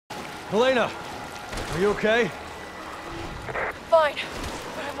Helena, are you okay? Fine,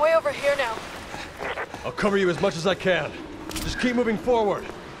 but I'm way over here now. I'll cover you as much as I can. Just keep moving forward.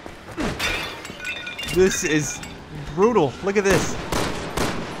 This is brutal. Look at this.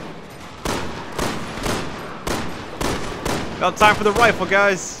 About time for the rifle,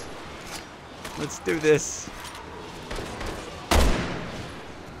 guys. Let's do this.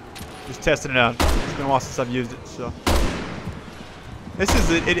 Just testing it out. It's been a while since I've used it, so. This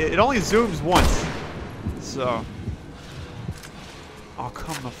is it only zooms once. So. Oh,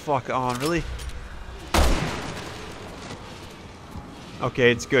 come the fuck on, really?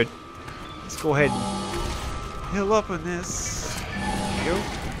 Okay, it's good. Let's go ahead and heal up on this. There you go.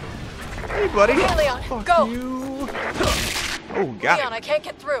 Hey, buddy. Hey, Leon, fuck go. You. Oh, got Leon, it. I can't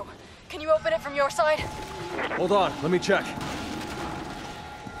get through. Can you open it from your side? Hold on, let me check.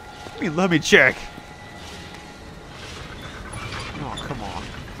 Let me check. Oh, come on.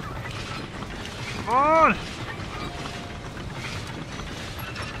 Come on!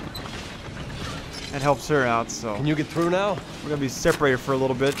 That helps her out, so. Can you get through now? We're gonna be separated for a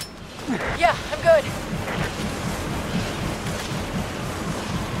little bit. Yeah, I'm good.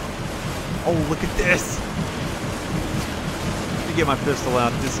 Oh, look at this! Let me get my pistol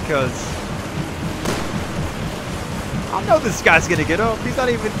out just because. I know this guy's gonna get up. He's not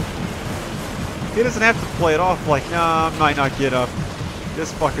even. He doesn't have to play it off like, nah, I might not get up.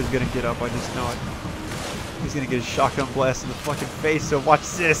 This fucker's gonna get up, I just know it. He's gonna get a shotgun blast in the fucking face, so watch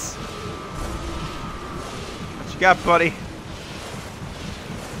this. What you got, buddy?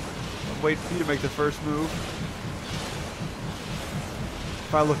 I'm waiting for you to make the first move.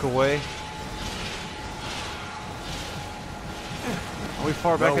 If I look away. Are we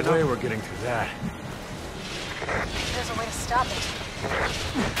far back enough? No way we're getting through that. There's a way to stop it.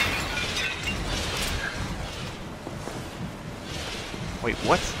 Wait,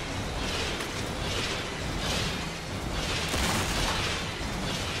 what?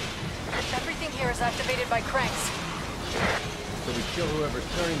 Everything here is activated by cranks. So we kill whoever's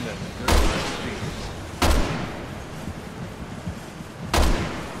turning them. They're not speeds.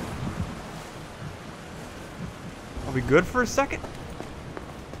 Are we good for a second?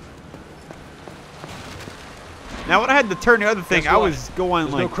 Now, when I had to turn the other thing, I was going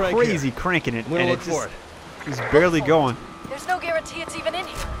There's like no crank crazy here. cranking it, I'm gonna and it look just for it. was barely going. There's no guarantee it's even in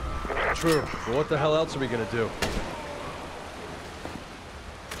here. True. But what the hell else are we gonna do?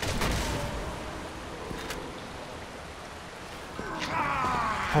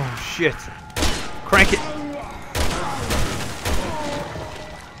 Oh shit! Crank it!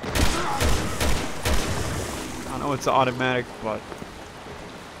 I know it's automatic, but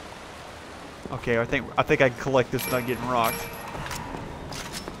okay. I think I can collect this without getting rocked.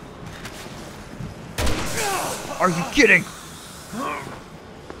 Are you kidding?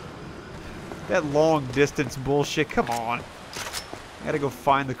 That long distance bullshit. Come on. I gotta go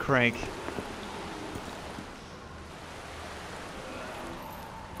find the crank.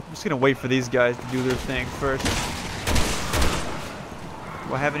 I'm just gonna wait for these guys to do their thing first.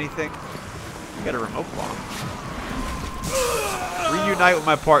 Do I have anything? I got a remote bomb. Reunite with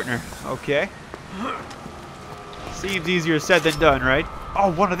my partner. Okay. Seems easier said than done, right?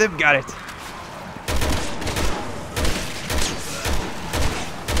 Oh, one of them got it.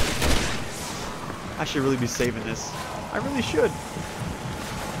 I should really be saving this. I really should.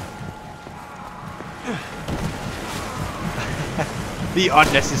 The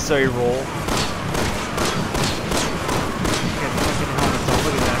unnecessary roll. Look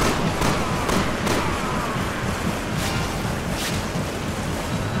at that.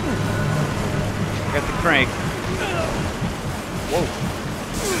 I got the crank. Whoa.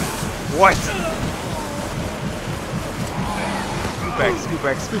 What? Scoot back, scoot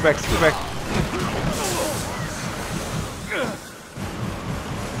back, scoot back, scoot back.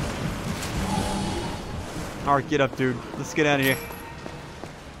 Alright, get up, dude. Let's get out of here.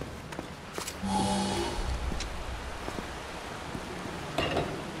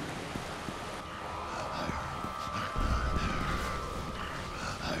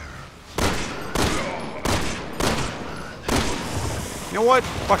 You know what?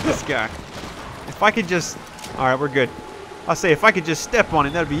 Fuck this guy. If I could just... Alright, we're good. I'll say if I could just step on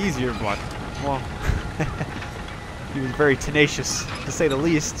him, that'd be easier, but... Well... he was very tenacious, to say the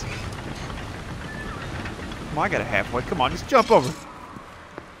least. Come on, I got a halfway. Come on, just jump over.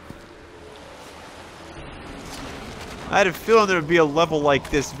 I had a feeling there would be a level like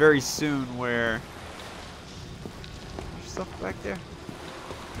this very soon where... There's stuff back there?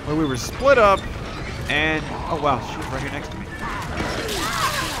 Where we were split up and... Oh wow, she was right here next to me.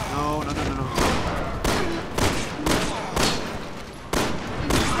 No, no, no, no, no.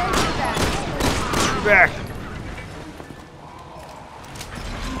 me back.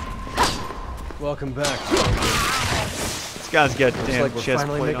 Welcome back. This guy's got a damn like we're chest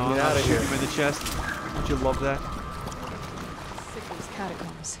finally plate making on. it out of Shoot here. him in the chest. Don't you love that? Sick of these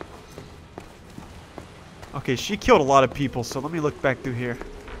catacombs. Okay, she killed a lot of people, so let me look back through here.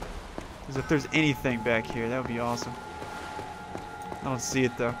 Because if there's anything back here, that would be awesome. I don't see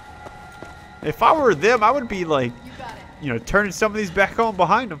it, though. If I were them, I would be like, you know, turning some of these back on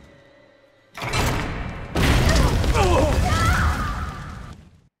behind them.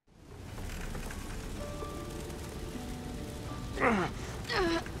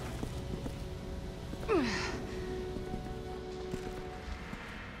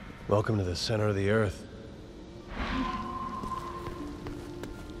 Welcome to the center of the earth.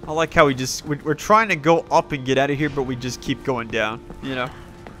 I like how we're trying to go up and get out of here, but we just keep going down, you know?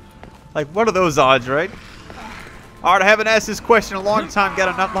 Like, what are those odds, right? Alright, I haven't asked this question in a long time.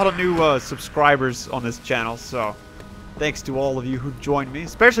 Got a lot of new subscribers on this channel, so thanks to all of you who joined me,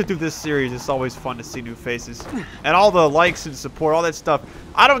 especially through this series. It's always fun to see new faces. And all the likes and support, all that stuff.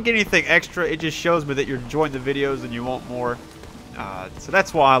 I don't get anything extra. It just shows me that you're enjoying the videos and you want more. So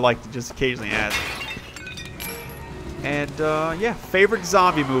that's why I like to just occasionally ask. And, yeah, favorite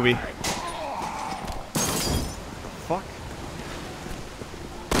zombie movie. Fuck.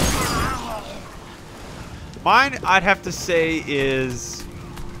 Mine, I'd have to say, is...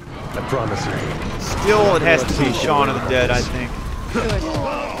 I promise you. Still, it has to be Shaun of the Dead, I think. Good.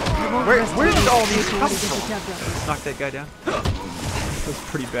 Where did all these come from? Let's knock that guy down. That was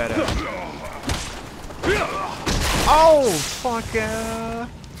pretty badass. Oh, fuck.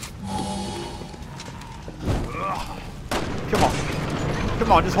 Come on.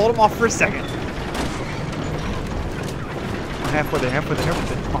 Come on, just hold him off for a second. Halfway there, halfway there,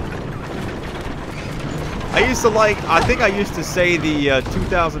 halfway there. Come on. I think I used to say the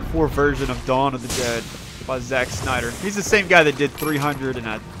 2004 version of Dawn of the Dead by Zack Snyder. He's the same guy that did 300 and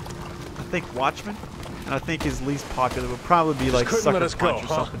I think Watchmen. And I think his least popular would probably be like Sucker Punch or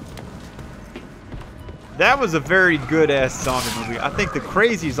something. That was a very good-ass zombie movie. I think The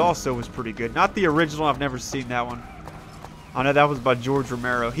Crazies also was pretty good. Not the original. I've never seen that one. I know that was by George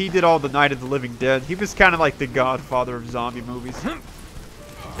Romero. He did all the Night of the Living Dead. He was kind of like the godfather of zombie movies.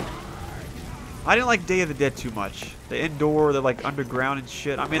 I didn't like Day of the Dead too much. The indoor, the like underground and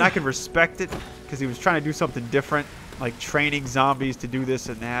shit. I mean, I can respect it because he was trying to do something different, like training zombies to do this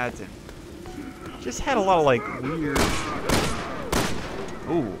and that, and just had a lot of like weird.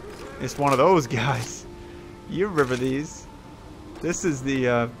 Ooh, it's one of those guys. You remember these? This is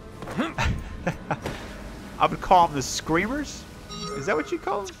the. I would call them the Screamers. Is that what you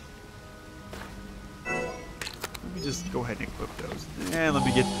call them? Let me just go ahead and equip those, and let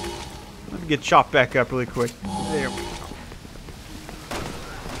me get chopped back up really quick. There we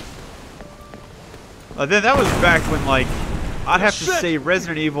go. Then that was back when, like, I'd have to say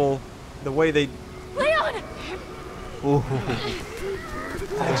Resident Evil, the way they... Leon! Ooh.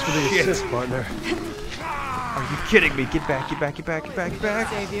 Thanks for the assist, partner. Are you kidding me? Get back, get back, get back, get back, get back.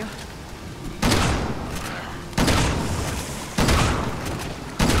 Save you.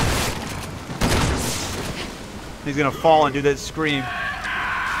 He's gonna fall and do that scream.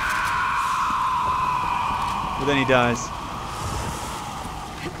 But then he dies.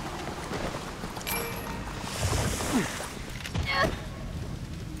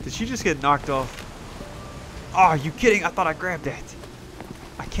 Did she just get knocked off? Oh, are you kidding? I thought I grabbed that.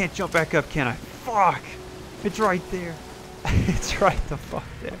 I can't jump back up, can I? Fuck! It's right there. It's right the fuck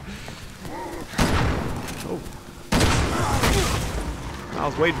there. Oh. I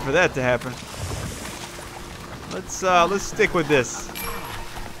was waiting for that to happen. Let's stick with this.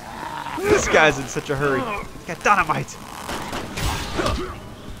 This guy's in such a hurry. He's got dynamite.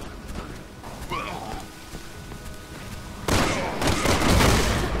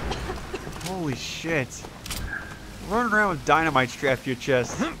 Holy shit. Running around with dynamite strapped to your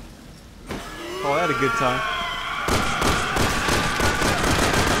chest. Oh, I had a good time.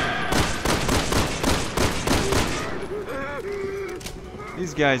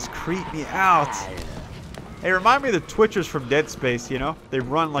 These guys creep me out. Hey, remind me of the Twitchers from Dead Space, you know? They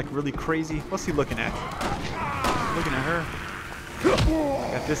run like really crazy. What's he looking at? Looking at her.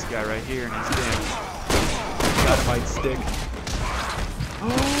 Got this guy right here and he's damn dynamite stick.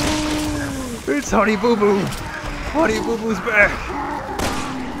 Oh, it's Honey Boo Boo. Honey Boo Boo's back.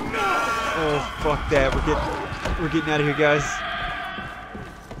 Oh, fuck that. We're getting out of here, guys.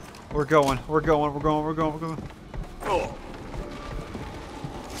 We're going. Oh.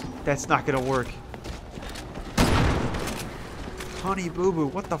 That's not gonna work. Honey Boo Boo,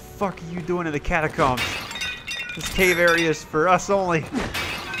 what the fuck are you doing in the catacombs? This cave area is for us only.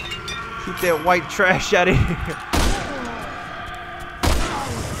 Keep that white trash out of here.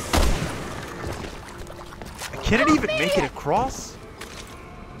 Can it even make it across?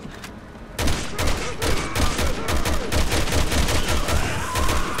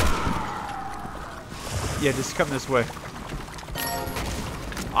 Yeah, just come this way.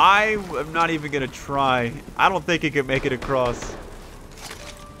 I am not even gonna try. I don't think it can make it across.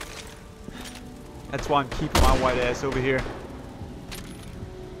 That's why I'm keeping my white ass over here.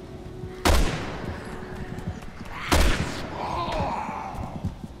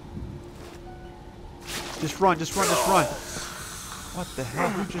 Just run, just run, just run. What the hell?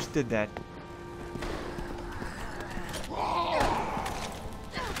 Who just did that?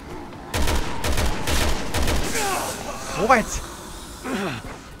 What?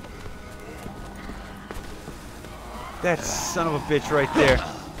 That son of a bitch right there.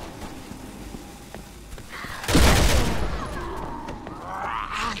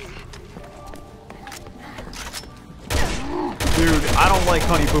 Dude, I don't like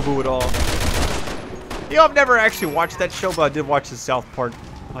Honey Boo Boo at all. You know, I've never actually watched that show, but I did watch the South Park,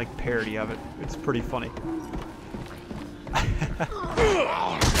 like, parody of it. It's pretty funny.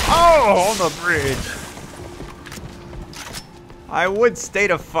 Oh, on the bridge. I would stay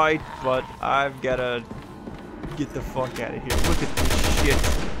to fight, but I've gotta get the fuck out of here. Look at this shit.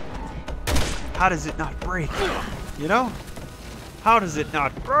 How does it not break? You know? How does it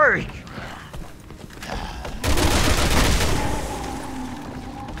not break?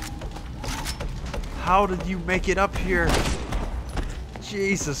 How did you make it up here?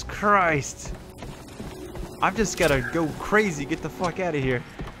 Jesus Christ. I've just gotta go crazy, get the fuck out of here.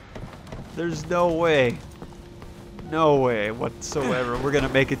 There's no way. No way whatsoever we're gonna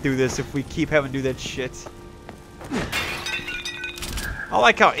make it through this if we keep having to do that shit. I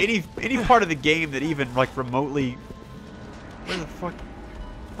like how any part of the game that even like remotely... Where the fuck?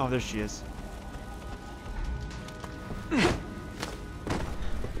 Oh, there she is.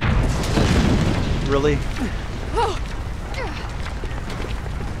 Really?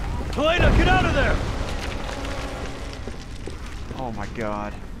 Helena, get out of there! Oh my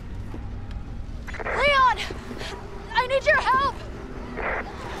god. Leon! I need your help!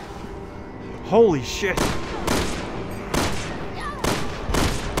 Holy shit.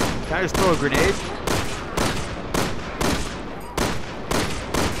 Can I just throw a grenade?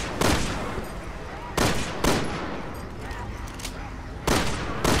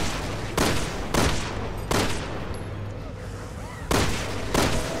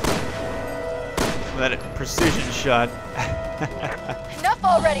 That precision shot. Enough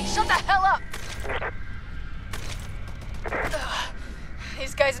already! Shut the hell up! Ugh.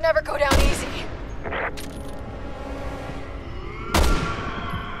 These guys never go down easy.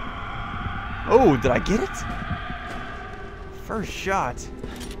 Oh, did I get it? First shot.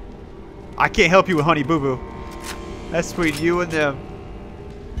 I can't help you with Honey Boo Boo. That's between you and them.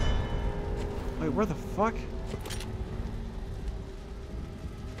 Wait, where the fuck?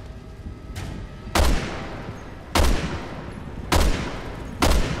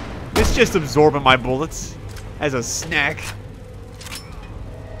 It's just absorbing my bullets as a snack.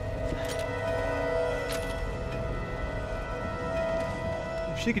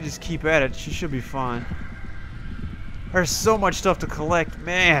 If she could just keep at it, she should be fine. There's so much stuff to collect,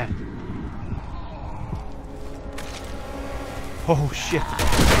 man. Oh shit.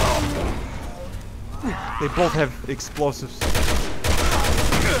 They both have explosives.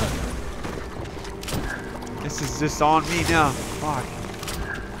 This is just on me now. Fuck.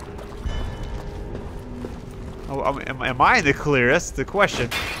 Oh, am I in the clear? That's the question.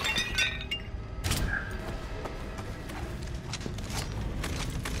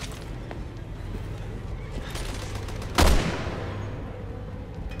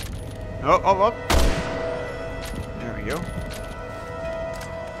 Oh. There we go.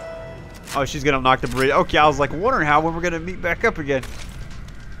 Oh, she's gonna knock the bridge. Okay, I was like wondering when we're gonna meet back up again.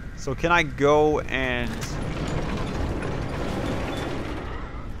 So can I go and...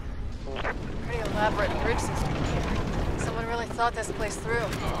 Pretty elaborate bridge system. Someone really thought this place through.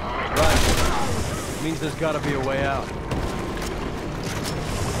 Right. Means there's gotta be a way out.